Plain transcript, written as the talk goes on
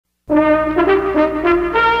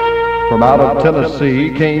From out of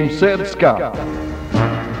Tennessee came Sid Scott.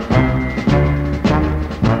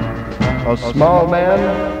 A small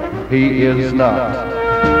man, he is not.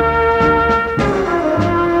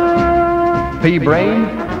 Pea-brain?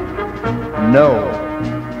 No.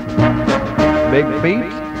 Big feet?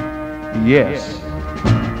 Yes.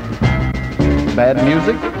 Bad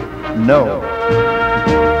music? No.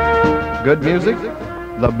 Good music?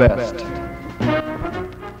 The best.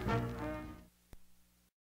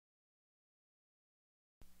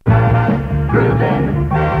 Groovin',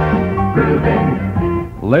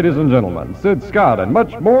 groovin'. Ladies and gentlemen, Sid Scott and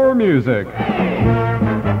much more music.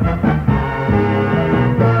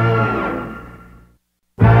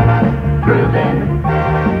 Groovin',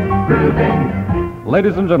 groovin'.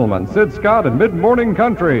 Ladies and gentlemen, Sid Scott and Mid-Morning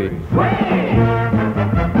Country.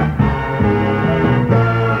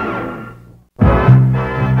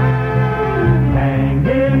 Hang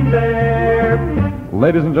in there.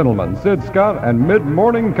 Ladies and gentlemen, Sid Scott and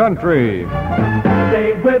Mid-Morning Country.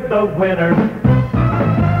 Stay with the winner.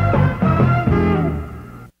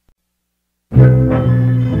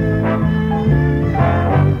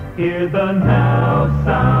 Hear the now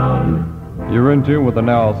sound. You're in tune with the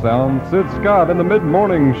now sound, Sid Scott and the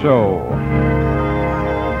Mid-Morning Show.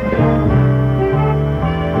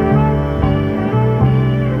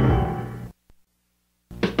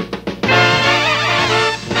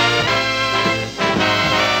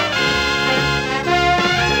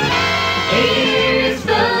 Here's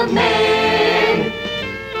the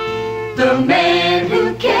man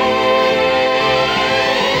who cares,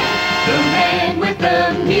 the man with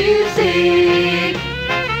the music,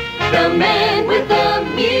 the man with the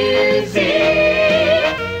music.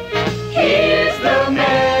 Here's the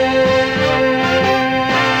man.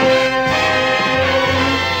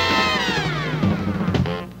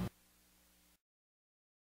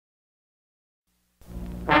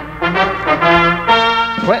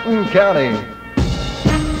 Clinton County,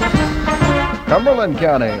 Cumberland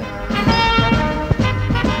County,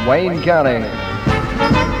 Wayne County,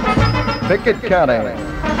 Pickett County.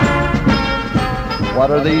 What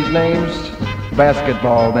are these names?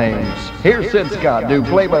 Basketball names. Here's Sid Scott do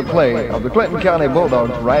play-by-play of the Clinton County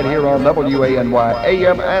Bulldogs right here on WANY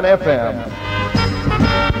AM and FM.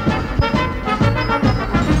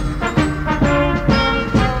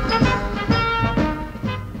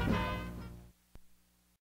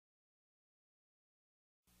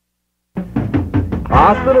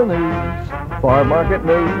 Hospital news, farm market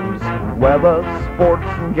news, weather, sports,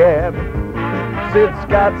 and gab. Sid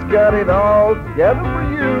Scott's got it all together for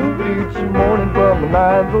you each morning from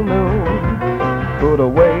 9 till noon. Put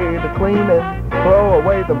away the cleaning, throw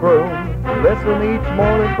away the broom. Listen each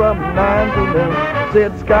morning from 9 till noon.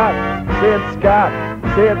 Sid Scott, Sid Scott,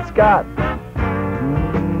 Sid Scott.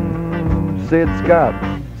 Sid Scott,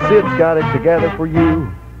 Sid's got it together for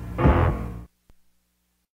you.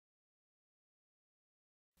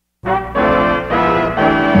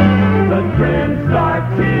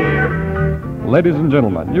 Ladies and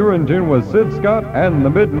gentlemen, you're in tune with Sid Scott and the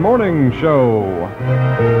Mid-Morning Show.